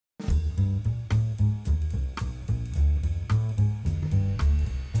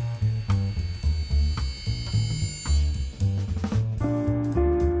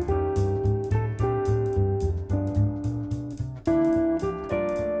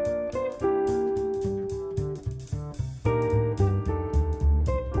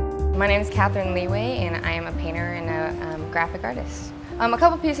My name is Leewaye, and I am a painter and a graphic artist. A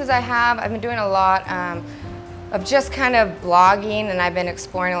couple pieces I've been doing a lot of just kind of blogging, and I've been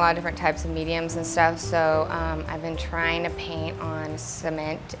exploring a lot of different types of mediums and stuff. So I've been trying to paint on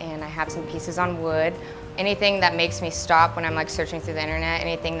cement, and I have some pieces on wood. Anything that makes me stop when I'm like searching through the internet,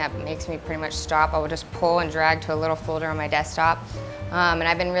 anything that makes me pretty much stop, I will just pull and drag to a little folder on my desktop. And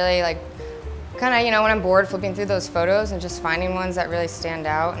I've been really like, kind of, you know, when I'm bored, flipping through those photos and just finding ones that really stand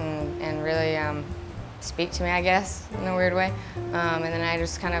out and really speak to me, I guess, in a weird way. And then I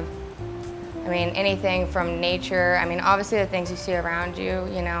just kind of, I mean, anything from nature. I mean, obviously the things you see around you,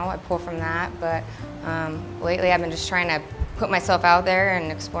 you know, I pull from that. But lately I've been just trying to put myself out there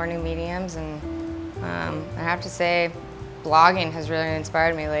and explore new mediums. And I have to say, blogging has really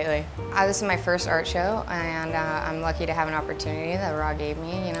inspired me lately. This is my first art show, and I'm lucky to have an opportunity that Raw gave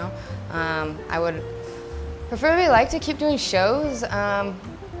me, you know. I would preferably like to keep doing shows.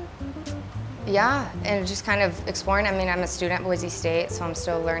 Yeah, and just kind of exploring. I mean, I'm a student at Boise State, so I'm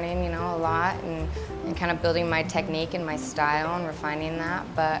still learning, you know, a lot and kind of building my technique and my style and refining that.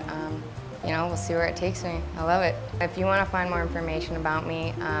 But, you know, we'll see where it takes me. I love it. If you want to find more information about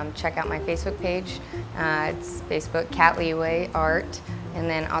me, check out my Facebook page. It's Facebook, Leewaye Art. And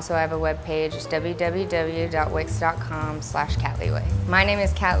then also I have a web page, www.wix.com/CatLeewaye. My name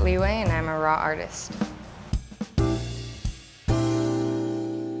is Leewaye, and I'm a raw artist.